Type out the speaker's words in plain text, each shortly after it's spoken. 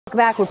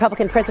Back,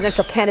 Republican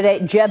presidential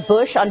candidate Jeb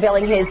Bush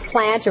unveiling his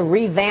plan to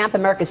revamp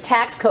America's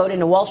tax code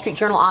in a Wall Street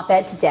Journal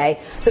op-ed today.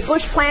 The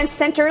Bush plan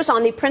centers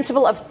on the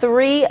principle of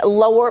 3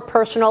 lower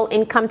personal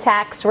income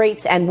tax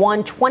rates and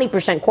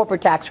 20%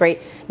 corporate tax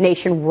rate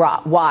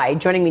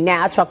nationwide. Joining me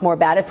now to talk more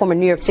about it, former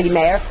New York City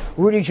Mayor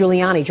Rudy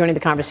Giuliani joining the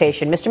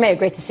conversation. Mr. Mayor,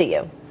 great to see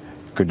you.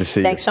 Good to see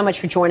you. Thanks so much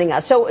for joining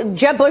us. So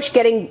Jeb Bush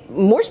getting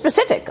more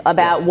specific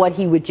about what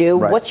he would do.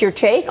 Right. What's your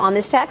take on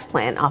this tax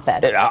plan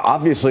op-ed?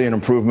 Obviously an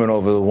improvement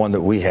over the one that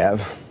we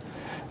have.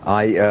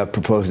 I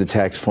proposed a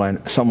tax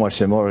plan somewhat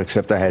similar,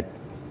 except I had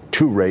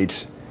 2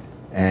 rates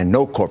and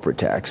no corporate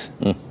tax.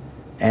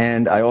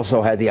 And I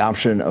also had the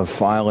option of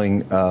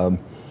filing a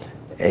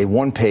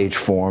 1-page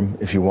form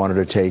if you wanted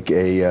to take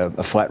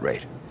a flat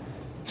rate.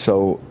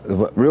 So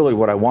really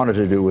what I wanted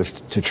to do was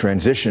to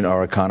transition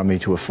our economy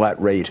to a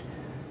flat rate.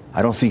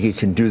 I don't think you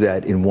can do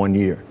that in 1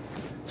 year.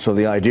 So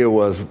the idea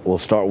was we'll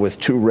start with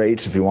 2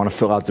 rates. If you want to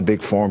fill out the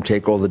big form,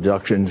 take all the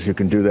deductions, you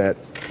can do that.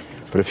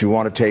 But if you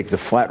want to take the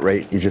flat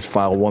rate, you just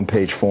file a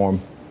 1-page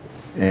form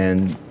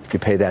and you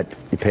pay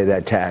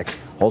that tax.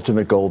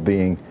 Ultimate goal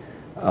being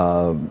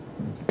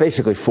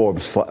basically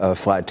Forbes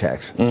flat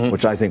tax,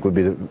 which I think would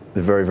be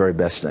the very, very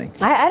best thing.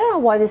 I don't know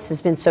why this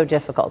has been so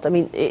difficult. I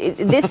mean,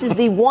 this is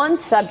the one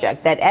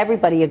subject that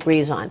everybody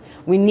agrees on.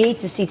 We need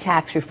to see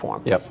tax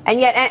reform. Yep. And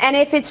yet, and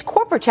if it's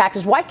corporate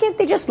taxes, why can't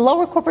they just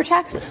lower corporate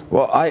taxes?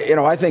 Well,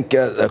 I think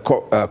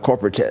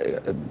corporate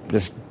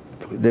tax,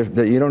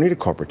 you don't need a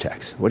corporate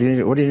tax. What do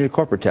you need a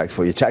corporate tax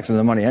for? You're taxing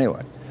the money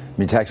anyway. I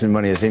mean, taxing the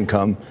money as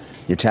income.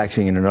 You're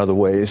taxing it in other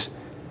ways.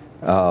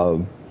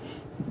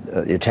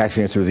 You're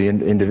taxing it through the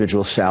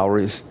individual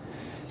salaries.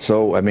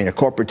 So, I mean, the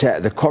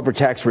corporate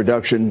tax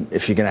reduction,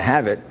 if you're going to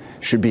have it,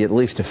 should be at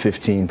least a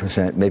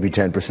 15%, maybe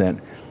 10%.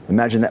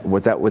 Imagine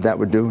what that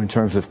would do in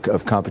terms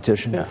of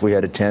competition if we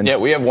had a 10. Yeah,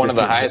 we have one of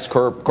the highest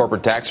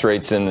corporate tax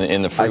rates in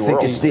the free world. I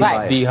think it's the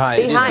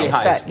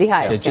highest. The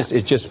highest.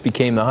 It just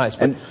became the highest.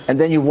 And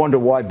then you wonder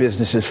why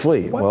businesses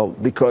flee. What? Well,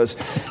 because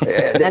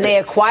and they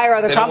acquire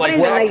other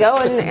companies and they go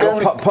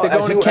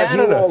as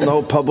you all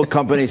know, public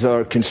companies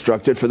are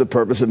constructed for the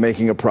purpose of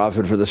making a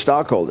profit for the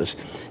stockholders.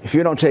 If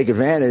you don't take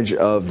advantage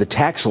of the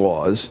tax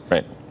laws,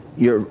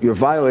 you're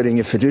violating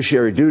your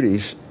fiduciary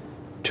duties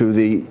to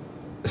the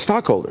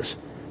stockholders.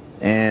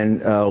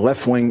 And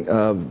left-wing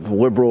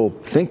liberal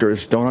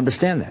thinkers don't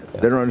understand that.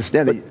 They don't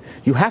understand that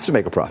you have to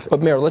make a profit.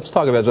 But, Mayor, let's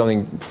talk about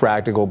something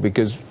practical,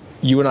 because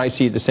you and I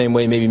see it the same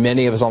way. Maybe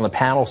many of us on the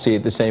panel see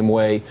it the same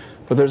way.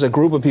 But there's a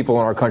group of people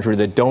in our country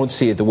that don't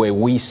see it the way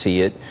we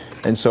see it.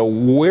 And so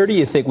where do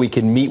you think we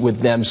can meet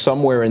with them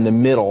somewhere in the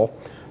middle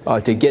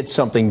to get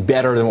something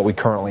better than what we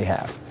currently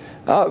have?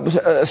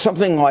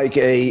 Something like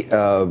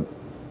a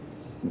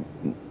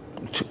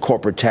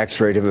corporate tax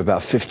rate of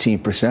about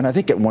 15%. I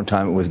think at one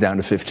time it was down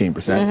to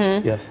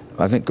 15%. Yes.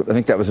 I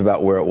think that was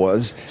about where it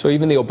was. So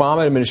even the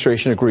Obama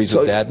administration agrees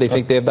with that. They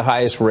think they have the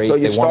highest rates.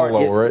 They want to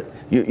lower it.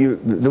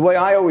 The way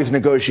I always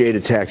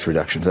negotiated tax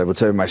reductions, I would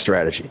tell you my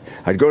strategy.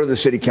 I'd go to the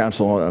city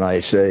council and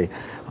I'd say,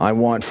 I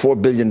want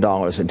 $4 billion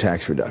in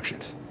tax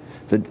reductions.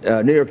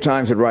 The New York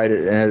Times would write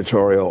an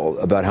editorial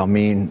about how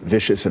mean,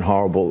 vicious, and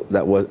horrible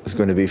that was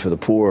going to be for the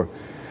poor,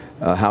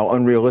 how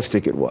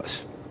unrealistic it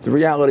was. The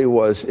reality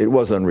was it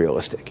was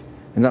unrealistic.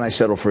 And then I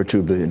settled for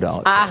 $2 billion.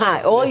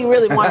 All you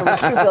really wanted was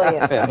 $2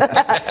 billion.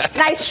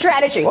 Nice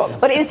strategy. Well,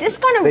 but is this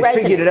going to resonate?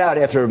 They figured it out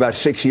after about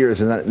 6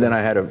 years, and then I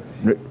had to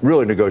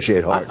really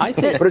negotiate hard.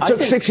 But it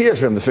took 6 years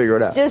for them to figure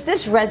it out. Does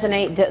this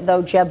resonate,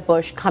 though, Jeb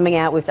Bush coming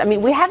out with, I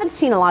mean, we haven't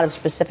seen a lot of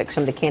specifics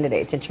from the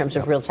candidates in terms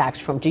of real tax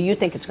reform. Do you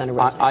think it's going to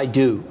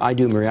resonate? I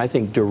do, Maria. I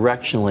think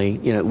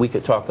directionally, we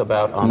could talk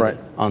about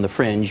on the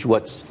fringe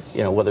what's,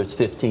 whether it's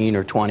 15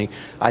 or 20.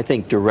 I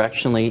think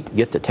directionally,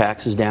 get the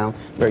taxes down.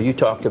 Maria, you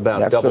talked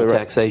about double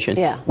taxation.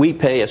 Yeah. We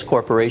pay, as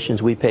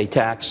corporations, we pay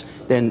tax.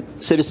 Then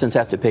citizens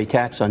have to pay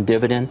tax on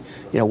dividend.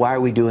 Why are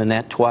we doing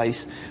that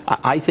twice?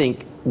 I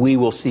think we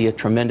will see a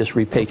tremendous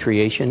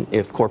repatriation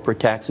if corporate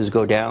taxes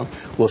go down.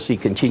 We'll see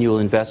continual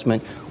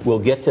investment. We'll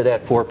get to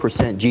that 4%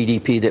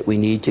 GDP that we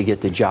need to get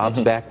the jobs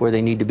back where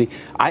they need to be.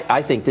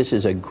 I think this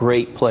is a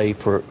great play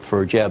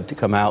for Jeb to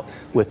come out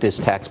with this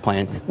tax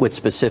plan with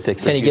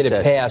specifics. Can he get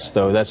it passed,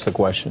 though? That's the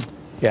question.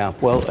 Yeah,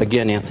 well,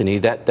 again, Anthony,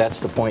 that's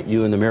the point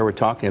you and the mayor were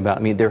talking about. I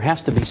mean, there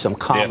has to be some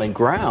common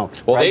ground.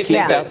 Well, right?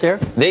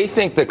 They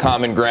think the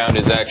common ground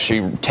is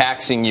actually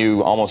taxing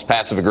you almost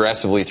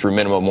passive-aggressively through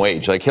minimum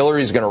wage. Like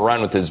Hillary's going to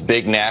run with this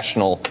big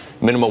national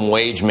minimum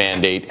wage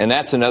mandate, and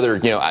that's another.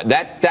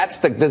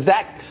 Does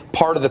that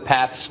part of the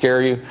path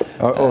scare you?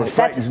 It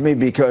frightens me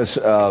because.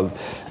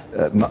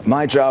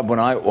 My job when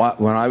I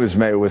was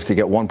mayor was to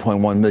get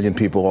 1.1 million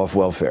people off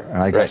welfare,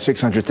 and I got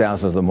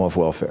 600,000 of them off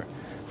welfare.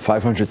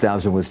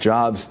 500,000 with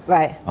jobs,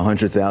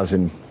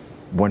 100,000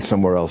 went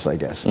somewhere else, I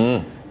guess.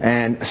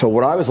 And so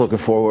what I was looking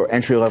for were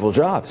entry-level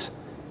jobs.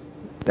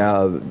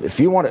 If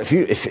you want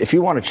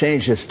to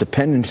change this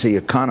dependency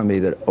economy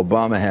that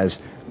Obama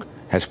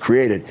has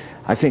created,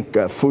 I think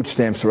food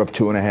stamps are up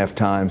 2.5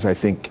 times. I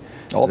think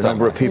the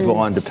number of people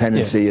on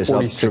dependency is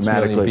up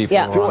dramatically.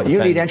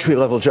 You need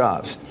entry-level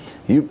jobs.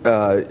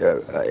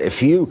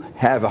 If you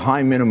have a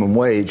high minimum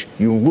wage,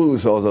 you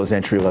lose all those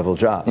entry-level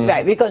jobs.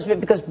 Right, because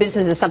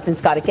business is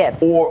something's got to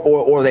give.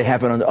 Or they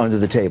happen under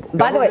the table.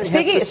 By the way,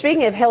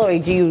 speaking of Hillary,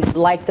 do you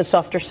like the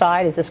softer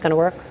side? Is this going to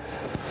work?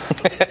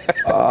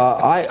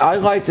 I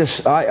like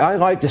this. I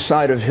like the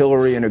side of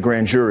Hillary in a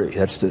grand jury.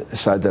 That's the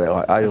side that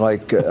I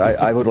like.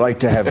 I would like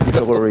to have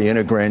Hillary in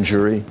a grand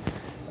jury.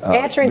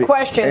 Answering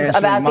questions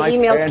about the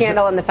email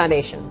scandal and the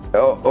foundation.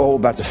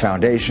 About the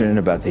foundation,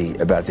 about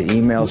the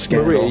email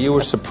scandal. Maria, you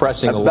were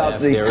suppressing a laugh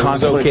there. It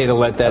was okay to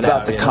let that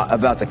out.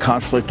 About the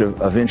conflict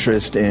of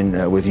interest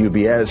with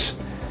UBS,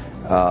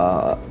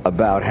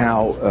 about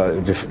how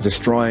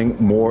destroying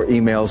more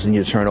emails than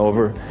you turn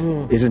over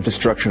isn't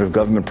destruction of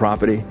government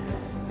property.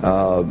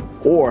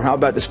 Or how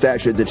about the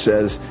statute that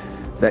says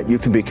that you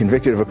can be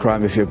convicted of a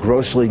crime if you're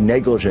grossly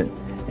negligent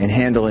in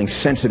handling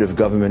sensitive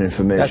government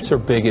information. That's her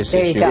biggest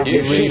issue. You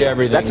if you read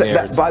everything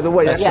there, by the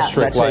way, that's a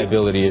strict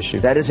liability issue.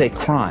 That is a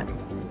crime.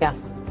 Yeah.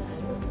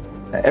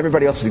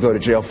 Everybody else would go to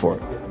jail for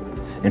it.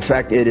 In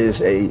fact, it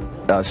is a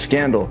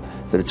scandal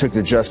that it took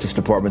the Justice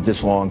Department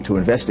this long to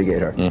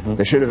investigate her.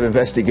 They should have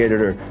investigated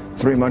her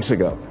 3 months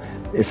ago.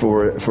 If it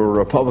were for a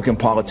Republican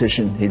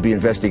politician, he'd be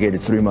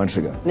investigated 3 months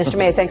ago. Mr.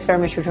 May, thanks very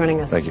much for joining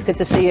us. Thank you. Good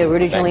to see you.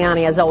 Rudy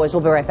Giuliani, as always.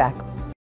 We'll be right back.